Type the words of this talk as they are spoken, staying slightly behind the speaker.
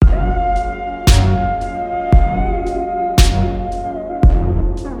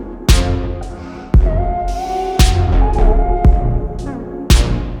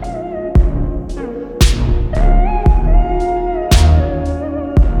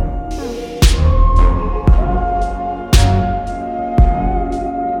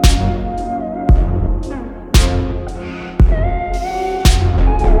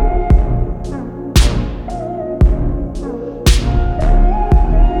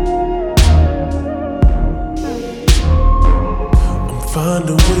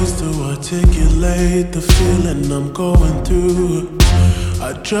articulate the feeling I'm going through.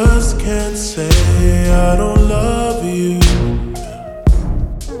 I just can't say I don't love you,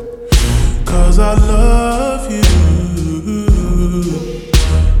 'cause I love you.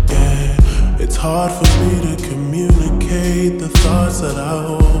 Yeah, it's hard for me to communicate the thoughts that I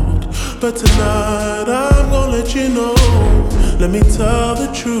hold, but tonight I'm gonna let you know. Let me tell the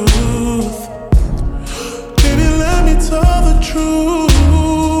truth. Baby, let me tell the truth.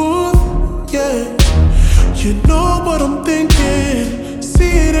 Yeah, you know what I'm thinking.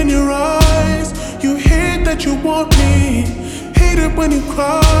 See it in your eyes. You hate that you want me. Hate it when you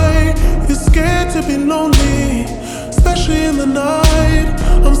cry. You're scared to be lonely, especially in the night.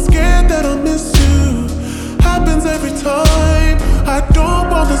 I'm scared that I'll miss you. Happens every time. I don't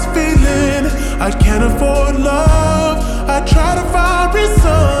want this feeling. I can't afford love. I try to find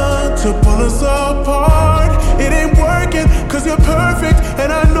reason to pull us apart.